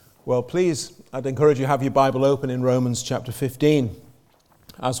Well, please, I'd encourage you to have your Bible open in Romans chapter 15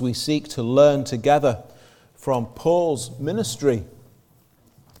 as we seek to learn together from Paul's ministry.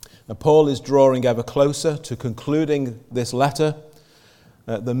 Now, Paul is drawing ever closer to concluding this letter.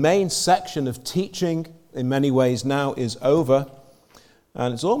 The main section of teaching in many ways now is over,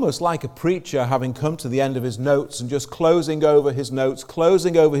 and it's almost like a preacher having come to the end of his notes and just closing over his notes,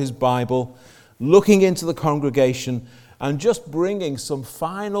 closing over his Bible, looking into the congregation and just bringing some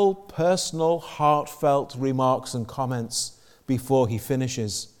final, personal, heartfelt remarks and comments before he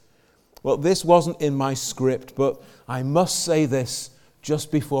finishes. Well, this wasn't in my script, but I must say this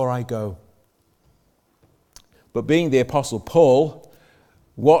just before I go. But being the Apostle Paul,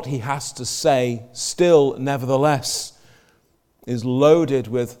 what he has to say still, nevertheless, is loaded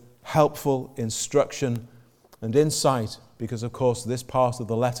with helpful instruction and insight, because, of course, this part of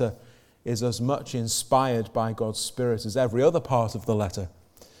the letter is as much inspired by God's Spirit as every other part of the letter.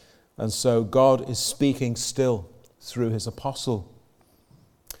 And so God is speaking still through his apostle.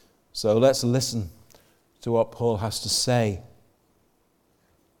 So let's listen to what Paul has to say.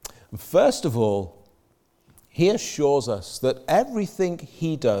 And first of all, he assures us that everything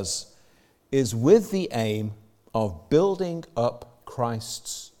he does is with the aim of building up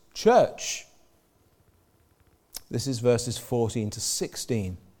Christ's church. This is verses 14 to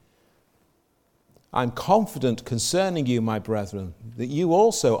 16. I'm confident concerning you, my brethren, that you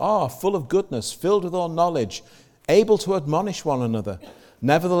also are full of goodness, filled with all knowledge, able to admonish one another.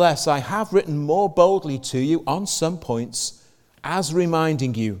 Nevertheless, I have written more boldly to you on some points, as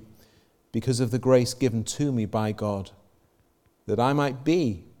reminding you, because of the grace given to me by God, that I might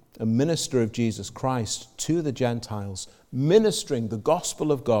be a minister of Jesus Christ to the Gentiles, ministering the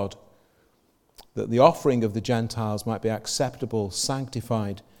gospel of God, that the offering of the Gentiles might be acceptable,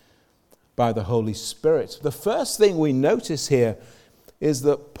 sanctified by the Holy Spirit. The first thing we notice here is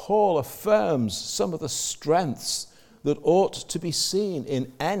that Paul affirms some of the strengths that ought to be seen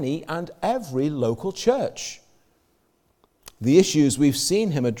in any and every local church. The issues we've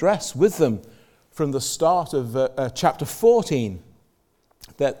seen him address with them from the start of chapter 14,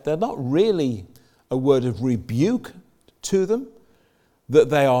 that they're not really a word of rebuke to them, that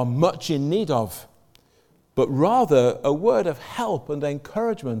they are much in need of, but rather a word of help and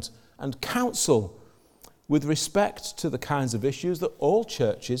encouragement and counsel with respect to the kinds of issues that all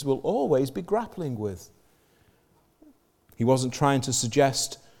churches will always be grappling with. He wasn't trying to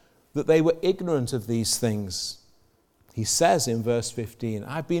suggest that they were ignorant of these things. He says in verse 15,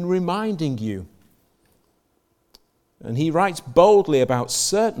 I've been reminding you. And he writes boldly about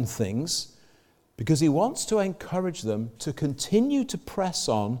certain things because he wants to encourage them to continue to press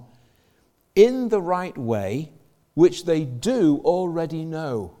on in the right way, which they do already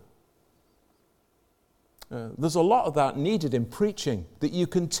know. There's a lot of that needed in preaching, that you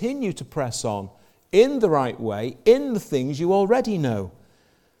continue to press on in the right way, in the things you already know.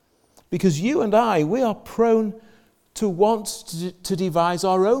 Because you and I, we are prone to want to devise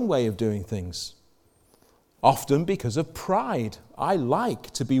our own way of doing things. Often because of pride. I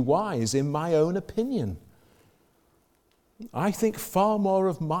like to be wise in my own opinion. I think far more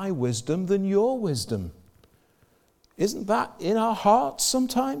of my wisdom than your wisdom. Isn't that in our hearts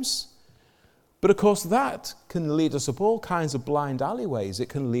sometimes? But of course that can lead us up all kinds of blind alleyways. It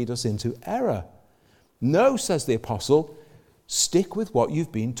can lead us into error. No, says the apostle, stick with what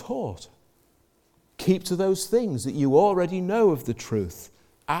you've been taught. Keep to those things that you already know of the truth,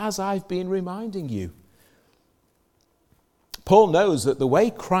 as I've been reminding you. Paul knows that the way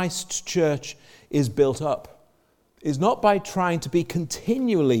Christ's church is built up is not by trying to be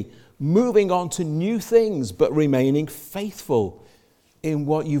continually moving on to new things, but remaining faithful in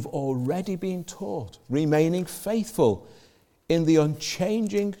what you've already been taught, remaining faithful in the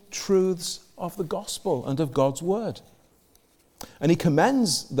unchanging truths of the gospel and of God's word. And he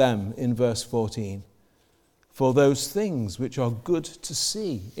commends them in verse 14 for those things which are good to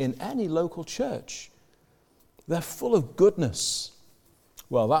see in any local church. They're full of goodness.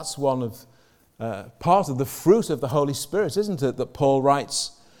 Well, that's one of part of the fruit of the Holy Spirit, isn't it, that Paul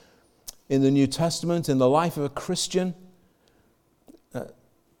writes in the New Testament, in the life of a Christian.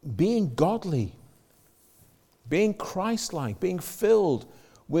 Being godly, being Christ-like, being filled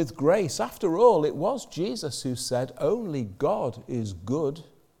with grace. After all, it was Jesus who said, only God is good.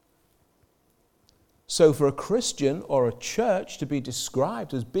 So for a Christian or a church to be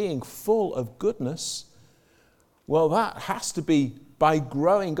described as being full of goodness, well, that has to be by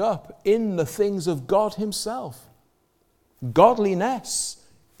growing up in the things of God himself. Godliness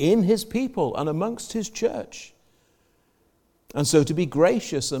in his people and amongst his church. And so to be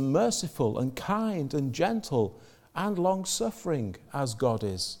gracious and merciful and kind and gentle and long-suffering as God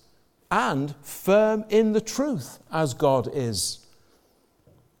is. and firm in the truth as God is.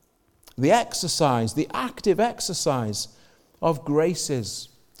 The exercise, the active exercise of graces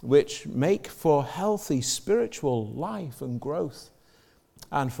which make for healthy spiritual life and growth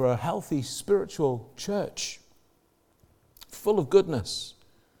and for a healthy spiritual church full of goodness.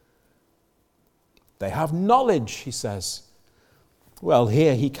 They have knowledge, he says. Well,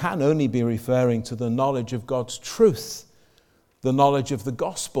 here he can only be referring to the knowledge of God's truth, the knowledge of the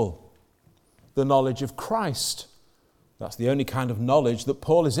gospel, the knowledge of Christ. That's the only kind of knowledge that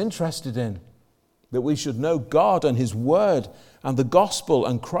Paul is interested in, that we should know God and his word and the gospel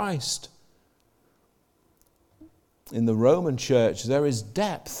and Christ. In the Roman church, there is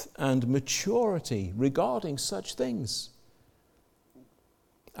depth and maturity regarding such things.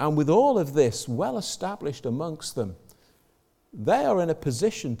 And with all of this well established amongst them, they are in a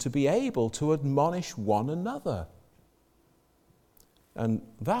position to be able to admonish one another. And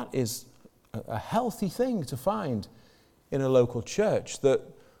that is a healthy thing to find in a local church, that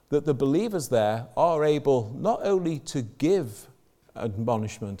the believers there are able not only to give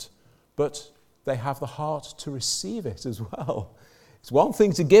admonishment, but they have the heart to receive it as well. It's one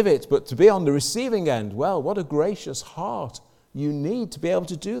thing to give it, but to be on the receiving end, well, what a gracious heart you need to be able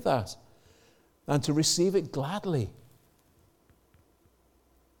to do that and to receive it gladly.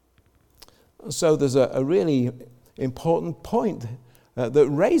 So there's a really important point that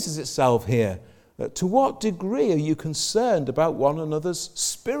raises itself here. To what degree are you concerned about one another's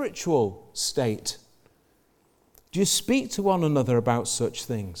spiritual state? Do you speak to one another about such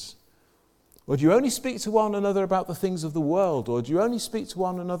things? Or do you only speak to one another about the things of the world? Or do you only speak to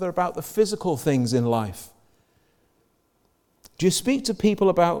one another about the physical things in life? Do you speak to people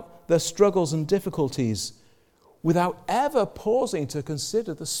about their struggles and difficulties without ever pausing to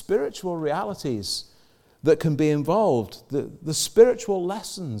consider the spiritual realities that can be involved, the spiritual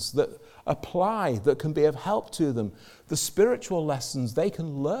lessons that apply, that can be of help to them, the spiritual lessons they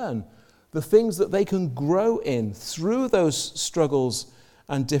can learn, the things that they can grow in through those struggles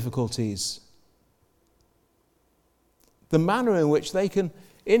and difficulties? The manner in which they can,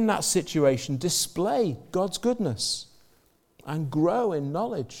 in that situation, display God's goodness and grow in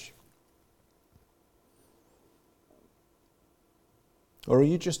knowledge. Or are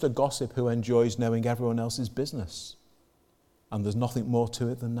you just a gossip who enjoys knowing everyone else's business? And there's nothing more to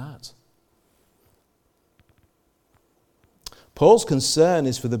it than that. Paul's concern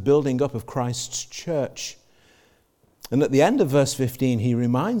is for the building up of Christ's church. And at the end of verse 15, he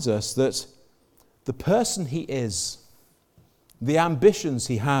reminds us that the person he is, the ambitions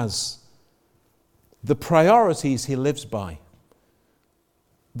he has, the priorities he lives by,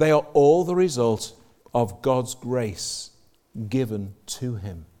 they are all the result of God's grace given to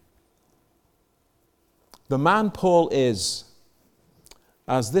him. The man Paul is,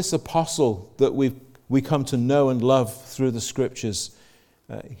 as this apostle that we come to know and love through the scriptures,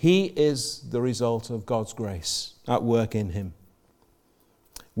 he is the result of God's grace at work in him.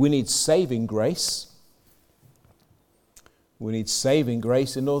 We need saving grace. We need saving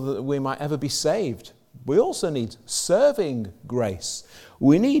grace in order that we might ever be saved. We also need serving grace.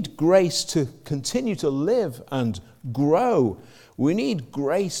 We need grace to continue to live and grow. We need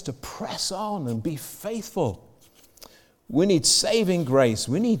grace to press on and be faithful. We need saving grace.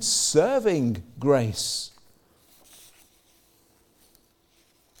 We need serving grace.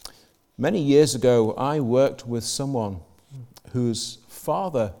 Many years ago, I worked with someone whose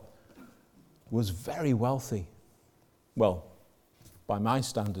father was very wealthy. Well, by my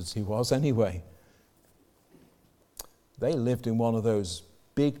standards, he was anyway. They lived in one of those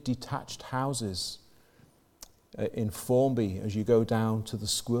big detached houses in Formby as you go down to the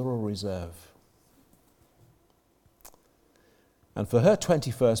Squirrel Reserve. And for her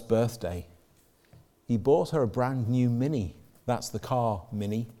 21st birthday, he bought her a brand new Mini. That's the car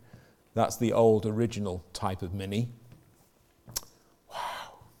Mini. That's the old original type of Mini.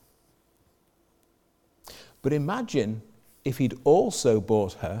 Wow. But imagine if he'd also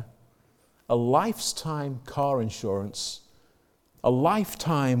bought her a lifetime car insurance, a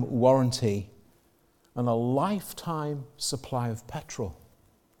lifetime warranty, and a lifetime supply of petrol.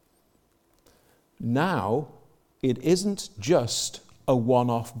 Now, it isn't just a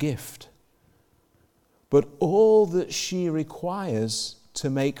one-off gift, but all that she requires to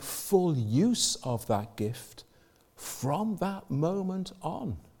make full use of that gift from that moment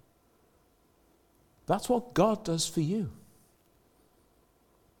on. That's what God does for you.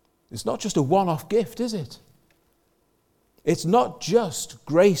 It's not just a one-off gift, is it? It's not just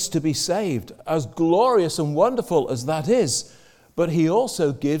grace to be saved, as glorious and wonderful as that is, but he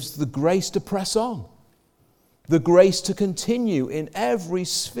also gives the grace to press on. the grace to continue in every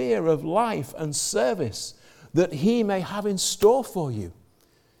sphere of life and service that he may have in store for you.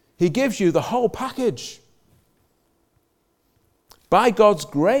 He gives you the whole package. By God's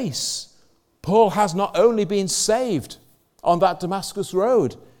grace, Paul has not only been saved on that Damascus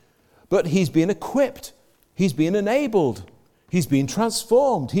road, but he's been equipped, he's been enabled, he's been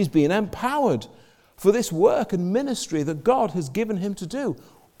transformed, he's been empowered for this work and ministry that God has given him to do.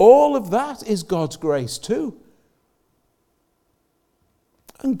 All of that is God's grace too.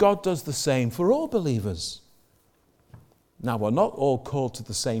 And God does the same for all believers. Now, we're not all called to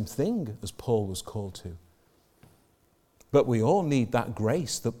the same thing as Paul was called to. But we all need that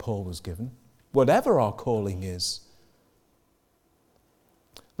grace that Paul was given, whatever our calling is.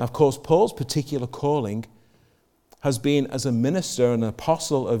 Now, of course, Paul's particular calling has been as a minister and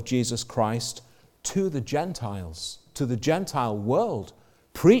apostle of Jesus Christ to the Gentiles, to the Gentile world,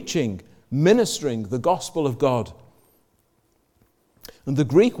 preaching, ministering the gospel of God. And the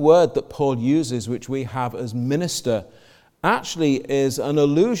Greek word that Paul uses, which we have as minister, actually is an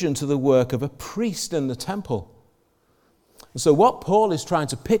allusion to the work of a priest in the temple. And so what Paul is trying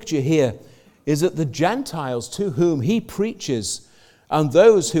to picture here is that the Gentiles to whom he preaches and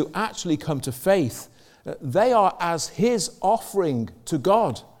those who actually come to faith, they are as his offering to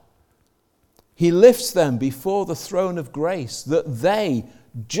God. He lifts them before the throne of grace that they,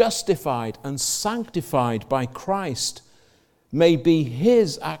 justified and sanctified by Christ, may be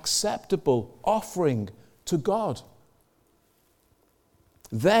his acceptable offering to God.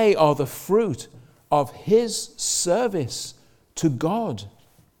 They are the fruit of his service to God.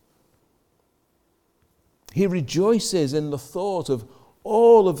 He rejoices in the thought of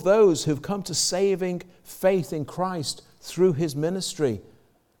all of those who've come to saving faith in Christ through his ministry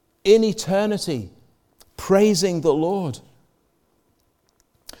in eternity, praising the Lord.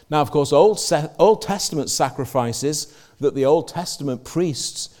 Now, of course, Old Testament sacrifices that the Old Testament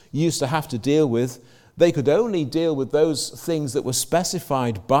priests used to have to deal with, they could only deal with those things that were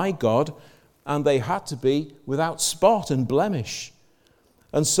specified by God, and they had to be without spot and blemish.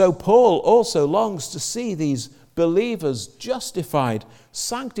 And so Paul also longs to see these believers justified,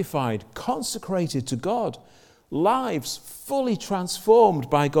 sanctified, consecrated to God, lives fully transformed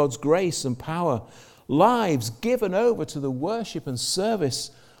by God's grace and power, lives given over to the worship and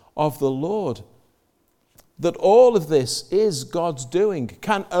service of the Lord. That all of this is God's doing,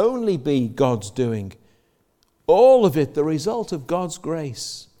 can only be God's doing. All of it the result of God's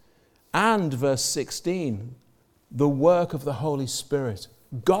grace. And verse 16, the work of the Holy Spirit.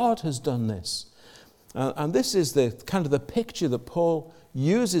 God has done this. And this is the kind of the picture that Paul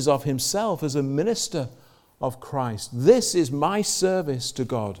uses of himself as a minister of Christ. This is my service to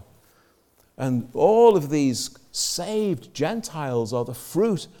God. And all of these saved Gentiles are the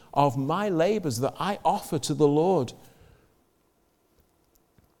fruit of my labors that I offer to the Lord.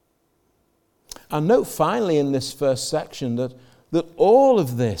 And note finally in this first section that all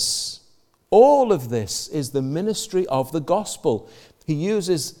of this is the ministry of the gospel. He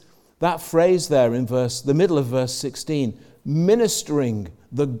uses that phrase there in the middle of verse 16, ministering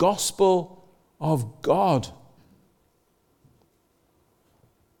the gospel of God.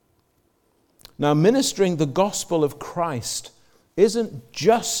 Now, ministering the gospel of Christ isn't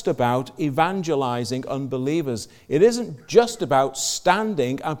just about evangelizing unbelievers. It isn't just about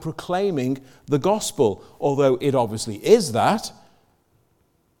standing and proclaiming the gospel, although it obviously is that.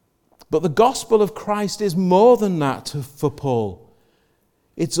 But the gospel of Christ is more than that for Paul.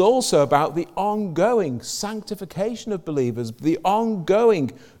 It's also about the ongoing sanctification of believers, the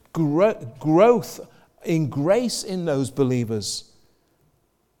ongoing growth in grace in those believers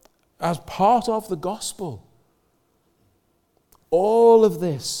as part of the gospel. All of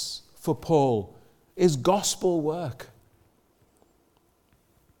this for Paul is gospel work.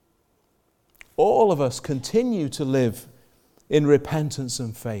 All of us continue to live in repentance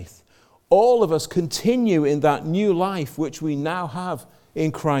and faith. All of us continue in that new life which we now have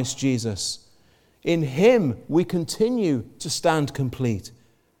in Christ Jesus. In him we continue to stand complete.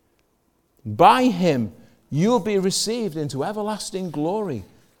 By him you'll be received into everlasting glory.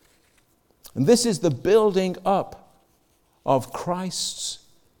 And this is the building up of Christ's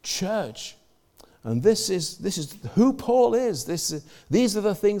church. And this is who Paul is. These are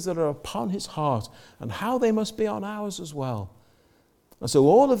the things that are upon his heart and how they must be on ours as well. And so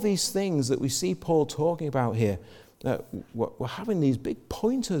all of these things that we see Paul talking about here, we're having these big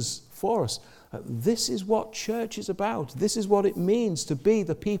pointers for us. This is what church is about. This is what it means to be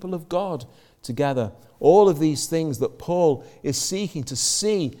the people of God together. All of these things that Paul is seeking to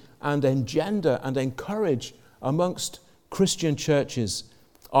see and engender and encourage amongst Christian churches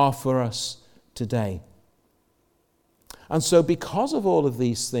are for us today. And so because of all of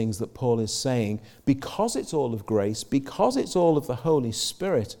these things that Paul is saying, because it's all of grace, because it's all of the Holy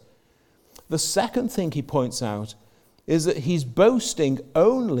Spirit, the second thing he points out is that he's boasting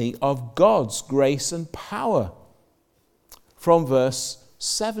only of God's grace and power. From verse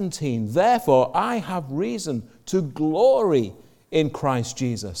 17, therefore I have reason to glory in Christ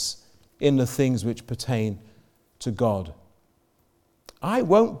Jesus in the things which pertain to God. I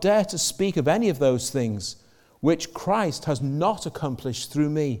won't dare to speak of any of those things which Christ has not accomplished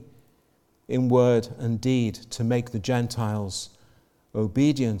through me in word and deed to make the Gentiles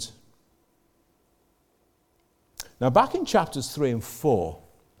obedient. Now, back in chapters 3 and 4,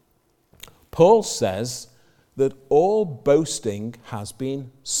 Paul says that all boasting has been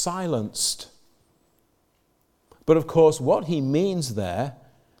silenced. But of course, what he means there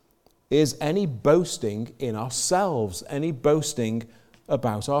is any boasting in ourselves, any boasting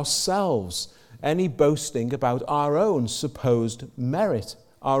about ourselves, any boasting about our own supposed merit,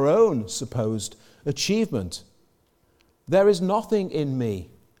 our own supposed achievement. There is nothing in me,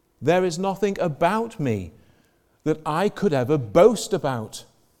 there is nothing about me that I could ever boast about.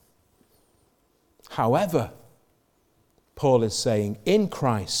 However, Paul is saying, in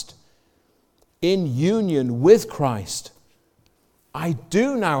Christ, in union with Christ, I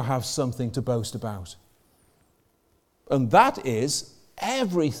do now have something to boast about. And that is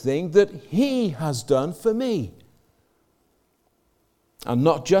everything that he has done for me. And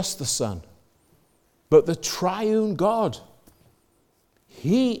not just the Son, but the triune God.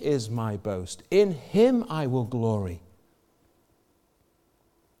 He is my boast. In him I will glory.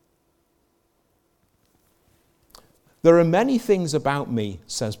 There are many things about me,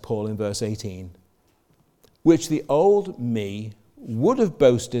 says Paul in verse 18, which the old me would have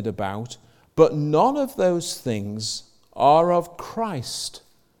boasted about, but none of those things are of Christ.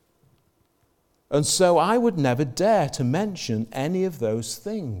 And so I would never dare to mention any of those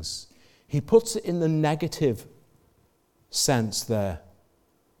things. He puts it in the negative sense there.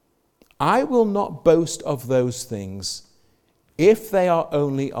 I will not boast of those things if they are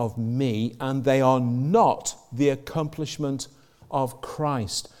only of me and they are not the accomplishment of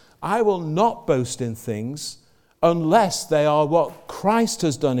Christ. I will not boast in things unless they are what Christ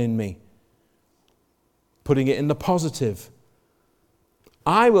has done in me. Putting it in the positive.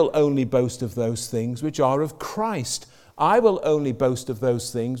 I will only boast of those things which are of Christ. I will only boast of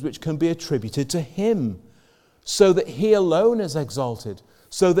those things which can be attributed to him, so that he alone is exalted,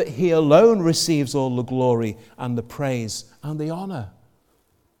 so that he alone receives all the glory and the praise and the honor.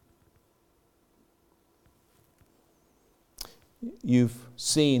 You've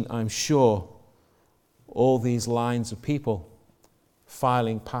seen, I'm sure, all these lines of people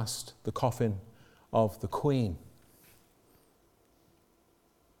filing past the coffin of the Queen.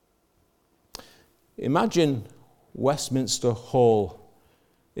 Imagine Westminster Hall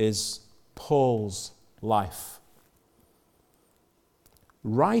is Paul's life.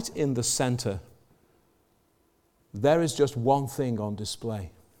 Right in the center, there is just one thing on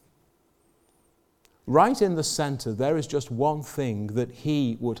display. Right in the center, there is just one thing that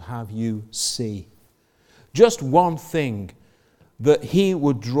he would have you see. Just one thing that he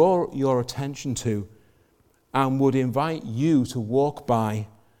would draw your attention to and would invite you to walk by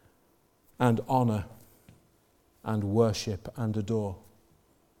and honor and worship and adore.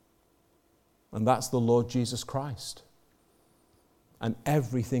 And that's the Lord Jesus Christ and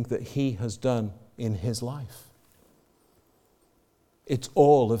everything that he has done in his life. It's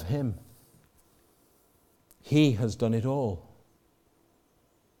all of him. He has done it all.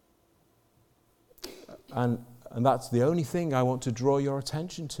 And that's the only thing I want to draw your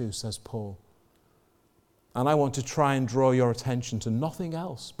attention to, says Paul. And I want to try and draw your attention to nothing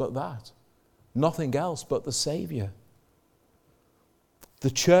else but that. Nothing else but the Savior.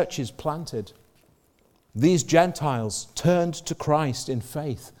 The church is planted. These Gentiles turned to Christ in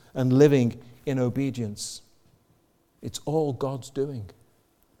faith and living in obedience. It's all God's doing.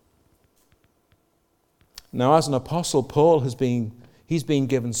 Now, as an apostle, Paul he's been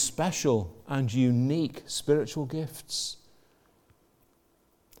given special and unique spiritual gifts.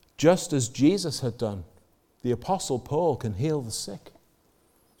 Just as Jesus had done, the apostle Paul can heal the sick.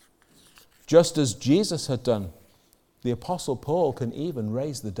 Just as Jesus had done, the apostle Paul can even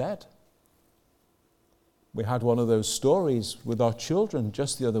raise the dead. We had one of those stories with our children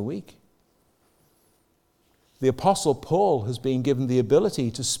just the other week. The apostle Paul has been given the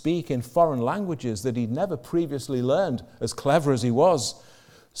ability to speak in foreign languages that he'd never previously learned, as clever as he was,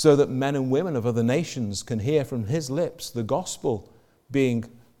 so that men and women of other nations can hear from his lips the gospel being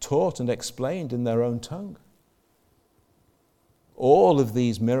taught and explained in their own tongue. All of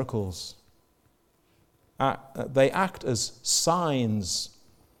these miracles act as signs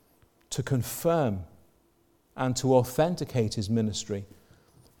to confirm and to authenticate his ministry,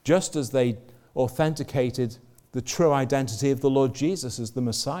 just as they authenticated the true identity of the Lord Jesus as the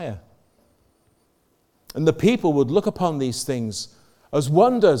Messiah. And the people would look upon these things as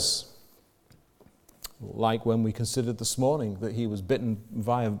wonders, like when we considered this morning that he was bitten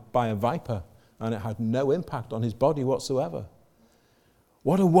by a viper and it had no impact on his body whatsoever.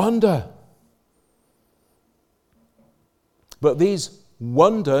 What a wonder! But these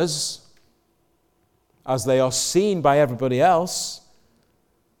wonders, as they are seen by everybody else,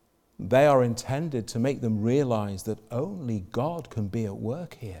 they are intended to make them realize that only God can be at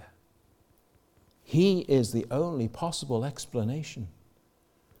work here. He is the only possible explanation.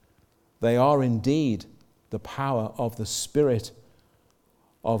 They are indeed the power of the Spirit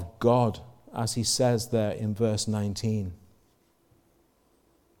of God, as he says there in verse 19.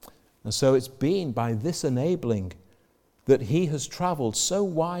 And so it's been by this enabling that he has traveled so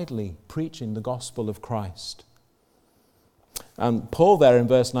widely preaching the gospel of Christ. And Paul there in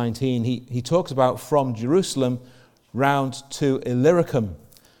verse 19, he talks about from Jerusalem round to Illyricum.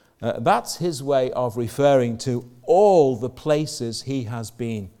 That's his way of referring to all the places he has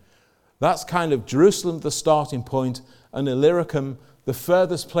been. That's kind of Jerusalem, the starting point, and Illyricum, the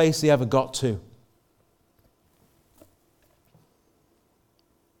furthest place he ever got to.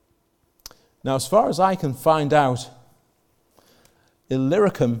 Now, as far as I can find out,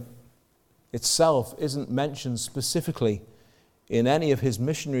 Illyricum itself isn't mentioned specifically in any of his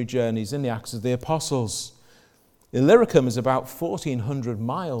missionary journeys in the Acts of the Apostles. Illyricum is about 1,400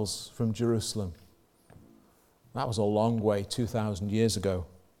 miles from Jerusalem. That was a long way 2,000 years ago.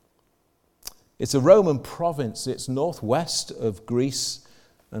 It's a Roman province. It's northwest of Greece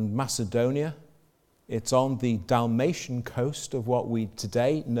and Macedonia. It's on the Dalmatian coast of what we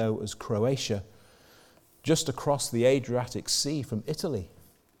today know as Croatia, just across the Adriatic Sea from Italy.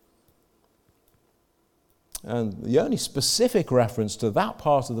 And the only specific reference to that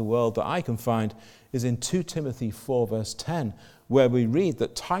part of the world that I can find is in 2 Timothy 4 verse 10, where we read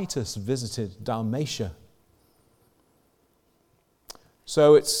that Titus visited Dalmatia.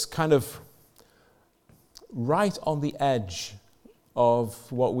 So it's kind of right on the edge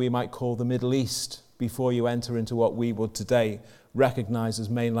of what we might call the Middle East before you enter into what we would today recognize as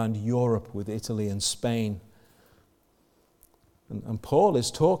mainland Europe with Italy and Spain. And Paul is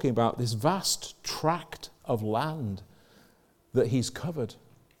talking about this vast tract of land that he's covered,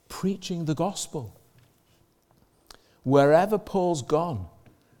 preaching the gospel. Wherever Paul's gone,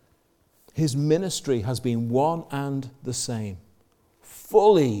 his ministry has been one and the same.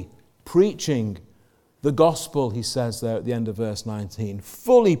 Fully preaching the gospel, he says there at the end of verse 19.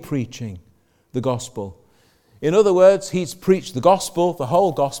 Fully preaching the gospel. In other words, he's preached the gospel, the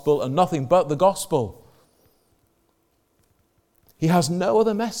whole gospel, and nothing but the gospel. He has no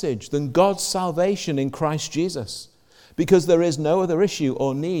other message than God's salvation in Christ Jesus, because there is no other issue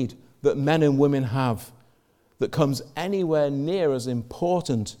or need that men and women have that comes anywhere near as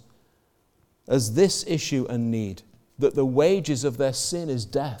important as this issue and need, that the wages of their sin is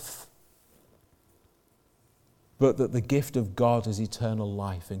death, but that the gift of God is eternal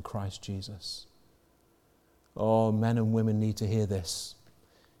life in Christ Jesus. Oh, men and women need to hear this.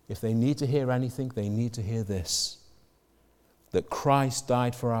 If they need to hear anything, they need to hear this. That Christ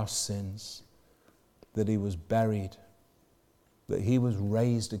died for our sins, that he was buried, that he was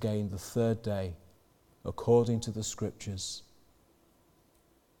raised again the third day, according to the Scriptures.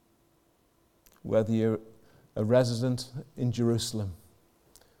 Whether you're a resident in Jerusalem,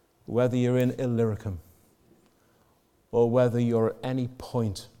 whether you're in Illyricum, or whether you're at any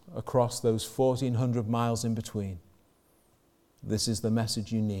point across those 1,400 miles in between, this is the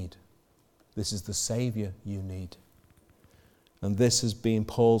message you need. This is the Savior you need. And this has been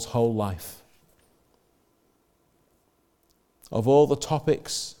Paul's whole life. Of all the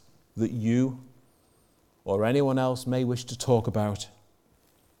topics that you or anyone else may wish to talk about,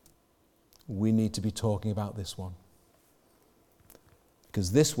 we need to be talking about this one.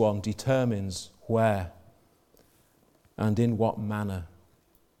 Because this one determines where and in what manner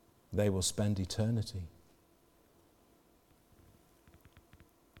they will spend eternity.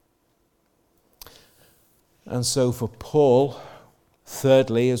 And so for Paul,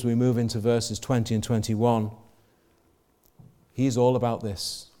 thirdly, as we move into verses 20 and 21, he's all about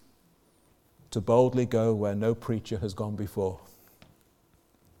this: to boldly go where no preacher has gone before.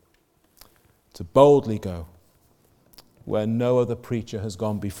 To boldly go where no other preacher has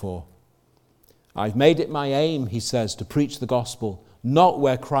gone before. I've made it my aim, he says, to preach the gospel, not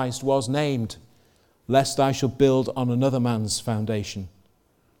where Christ was named, lest I shall build on another man's foundation.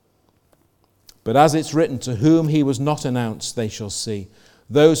 But as it's written, to whom he was not announced, they shall see.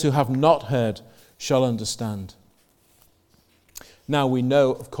 Those who have not heard shall understand. Now we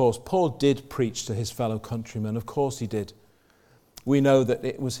know, of course, Paul did preach to his fellow countrymen. Of course he did. We know that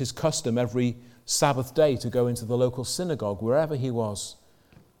it was his custom every Sabbath day to go into the local synagogue, wherever he was.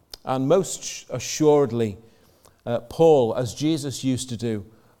 And most assuredly, Paul, as Jesus used to do,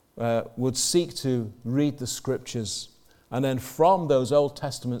 would seek to read the Scriptures, and then from those Old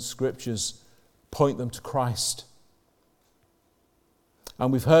Testament Scriptures, point them to Christ.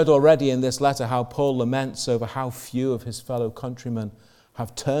 And we've heard already in this letter how Paul laments over how few of his fellow countrymen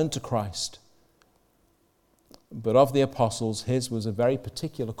have turned to Christ. But of the apostles, his was a very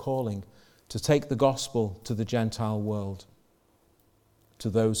particular calling to take the gospel to the Gentile world, to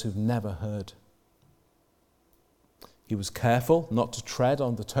those who've never heard. He was careful not to tread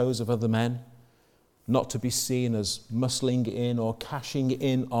on the toes of other men, not to be seen as muscling in or cashing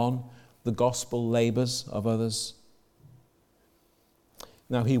in on the gospel labours of others.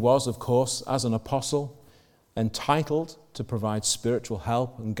 Now he was, of course, as an apostle, entitled to provide spiritual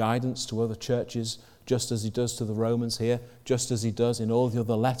help and guidance to other churches, just as he does to the Romans here, just as he does in all the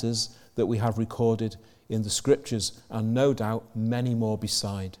other letters that we have recorded in the Scriptures, and no doubt many more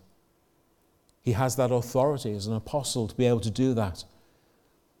beside. He has that authority as an apostle to be able to do that,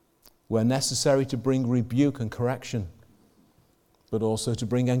 where necessary to bring rebuke and correction, but also to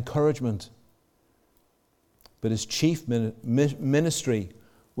bring encouragement. But his chief ministry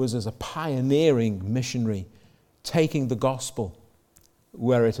was as a pioneering missionary, taking the gospel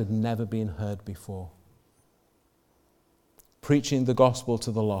where it had never been heard before. Preaching the gospel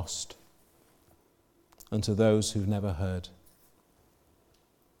to the lost and to those who've never heard.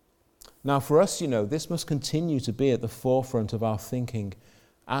 Now for us, this must continue to be at the forefront of our thinking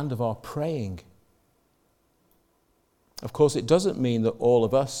and of our praying. Of course, it doesn't mean that all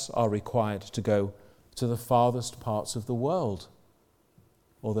of us are required to go to the farthest parts of the world.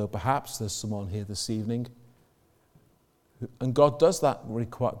 Although perhaps there's someone here this evening, and God does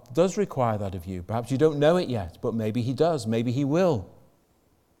require that of you. Perhaps you don't know it yet, but maybe he does, maybe he will.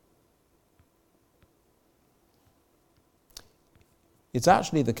 It's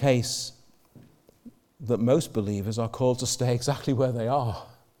actually the case that most believers are called to stay exactly where they are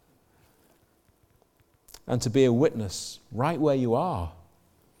and to be a witness right where you are.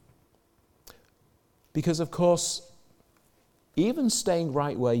 Because, of course, even staying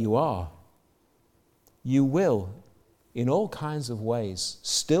right where you are, you will, in all kinds of ways,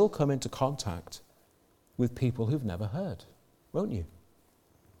 still come into contact with people who've never heard, won't you?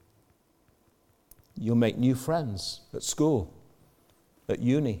 You'll make new friends at school, at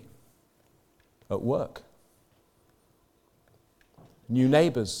uni, at work. New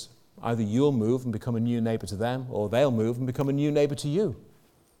neighbours. Either you'll move and become a new neighbour to them, or they'll move and become a new neighbour to you.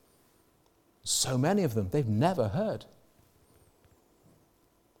 So many of them, they've never heard.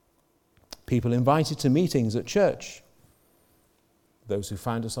 People invited to meetings at church. Those who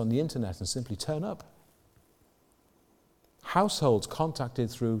find us on the internet and simply turn up. Households contacted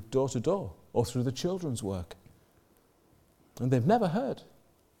through door to door or through the children's work. And they've never heard.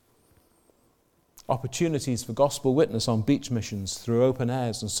 Opportunities for gospel witness on beach missions through open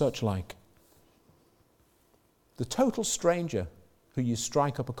airs and such like. The total stranger who you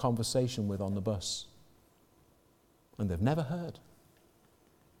strike up a conversation with on the bus. And they've never heard.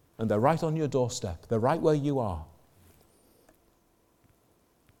 And they're right on your doorstep. They're right where you are.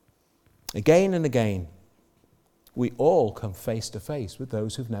 Again and again, we all come face to face with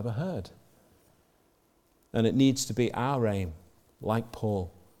those who've never heard. And it needs to be our aim, like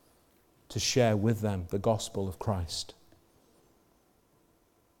Paul, to share with them the gospel of Christ.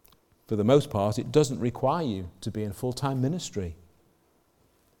 For the most part, it doesn't require you to be in full-time ministry.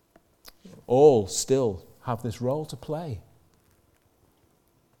 All still have this role to play.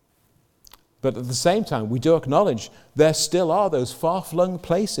 But at the same time, we do acknowledge there still are those far-flung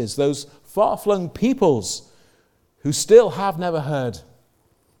places, those far-flung peoples who still have never heard.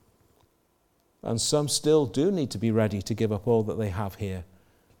 And some still do need to be ready to give up all that they have here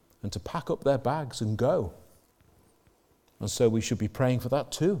and to pack up their bags and go. And so we should be praying for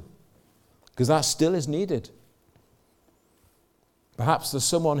that too, because that still is needed. Perhaps there's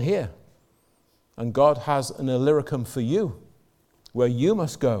someone here and God has an Illyricum for you where you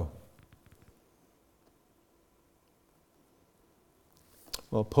must go.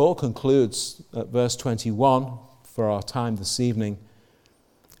 Well, Paul concludes at verse 21 for our time this evening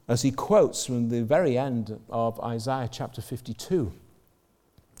as he quotes from the very end of Isaiah chapter 52.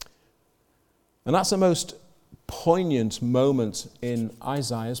 And that's the most poignant moment in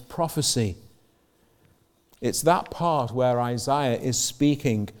Isaiah's prophecy. It's that part where Isaiah is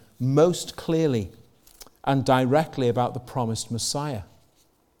speaking most clearly and directly about the promised Messiah.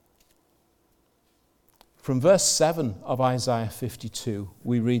 From verse 7 of Isaiah 52,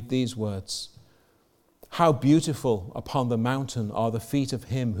 we read these words: "How beautiful upon the mountain are the feet of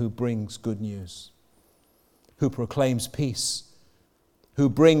him who brings good news, who proclaims peace, who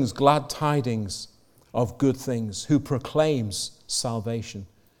brings glad tidings of good things, who proclaims salvation,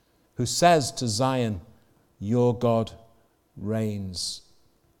 who says to Zion, your God reigns.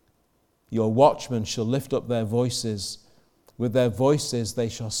 Your watchmen shall lift up their voices. With their voices they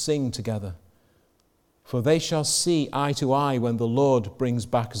shall sing together. For they shall see eye to eye when the Lord brings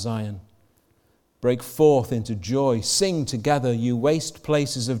back Zion. Break forth into joy. Sing together, you waste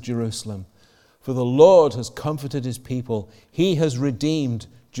places of Jerusalem. For the Lord has comforted his people. He has redeemed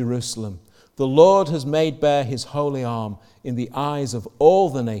Jerusalem. The Lord has made bare his holy arm in the eyes of all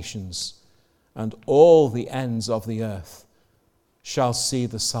the nations, and all the ends of the earth shall see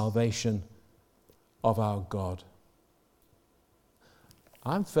the salvation of our God."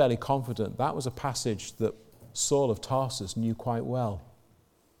 I'm fairly confident that was a passage that Saul of Tarsus knew quite well.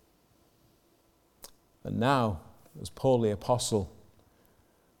 And now, as Paul the Apostle,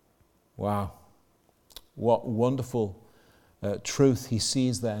 wow, what wonderful truth he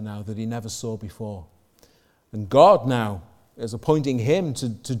sees there now that he never saw before. And God now is appointing him to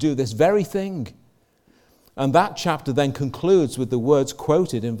do this very thing. And that chapter then concludes with the words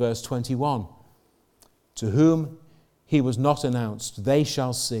quoted in verse 21. "To whom he was not announced, they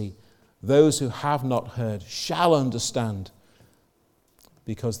shall see. Those who have not heard shall understand,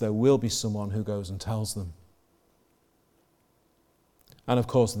 because there will be someone who goes and tells them." And of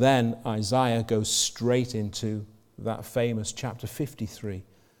course, then Isaiah goes straight into that famous chapter 53,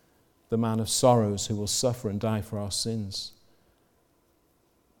 the man of sorrows who will suffer and die for our sins.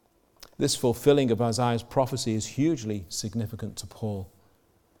 This fulfilling of Isaiah's prophecy is hugely significant to Paul.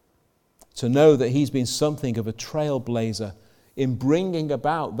 To know that he's been something of a trailblazer in bringing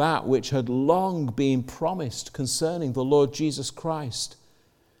about that which had long been promised concerning the Lord Jesus Christ.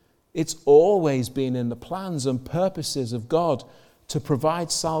 It's always been in the plans and purposes of God to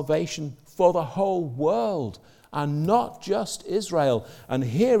provide salvation for the whole world and not just Israel. And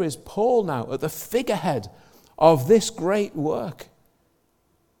here is Paul now at the figurehead of this great work.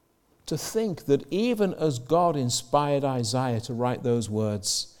 To think that even as God inspired Isaiah to write those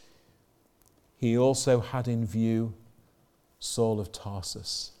words, he also had in view Saul of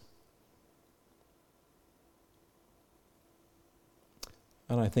Tarsus.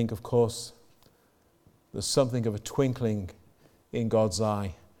 And I think, of course, there's something of a twinkling in God's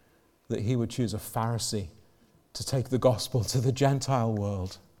eye that he would choose a Pharisee to take the gospel to the Gentile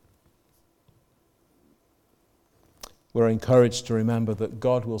world. We're encouraged to remember that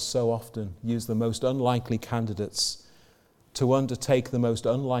God will so often use the most unlikely candidates to undertake the most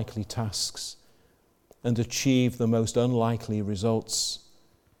unlikely tasks and achieve the most unlikely results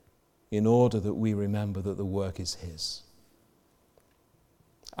in order that we remember that the work is his,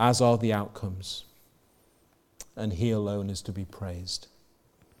 as are the outcomes, and he alone is to be praised.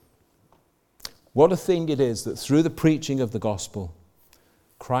 What a thing it is that through the preaching of the gospel,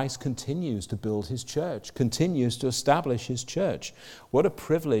 Christ continues to build his church, continues to establish his church. What a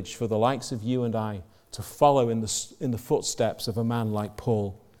privilege for the likes of you and I to follow in the footsteps of a man like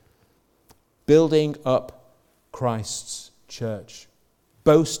Paul, building up Christ's church,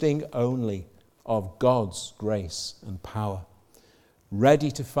 boasting only of God's grace and power,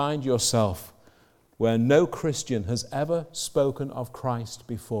 ready to find yourself where no Christian has ever spoken of Christ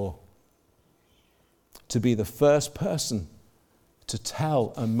before, to be the first person to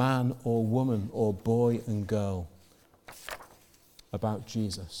tell a man or woman or boy and girl about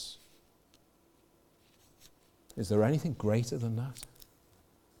Jesus. Is there anything greater than that?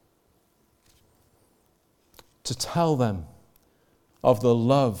 To tell them of the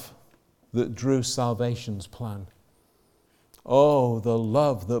love that drew salvation's plan. Oh, the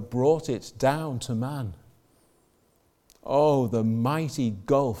love that brought it down to man. Oh, the mighty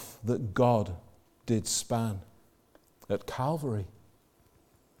gulf that God did span at Calvary.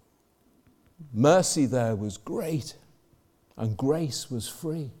 Mercy there was great, and grace was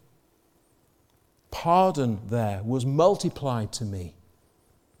free. Pardon there was multiplied to me.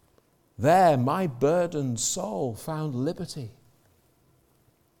 There my burdened soul found liberty.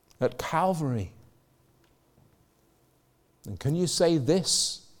 At Calvary. And can you say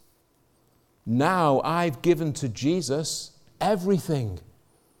this? Now I've given to Jesus everything.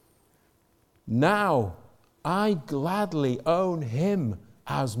 Now I gladly own him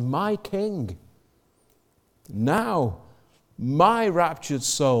as my king. Now my raptured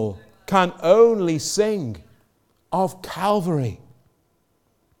soul can only sing of Calvary.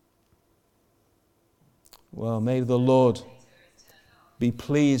 Well, may the Lord be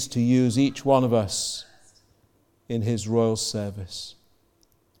pleased to use each one of us in his royal service.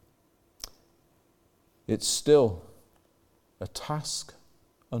 It's still a task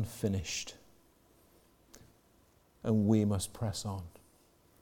unfinished, and we must press on.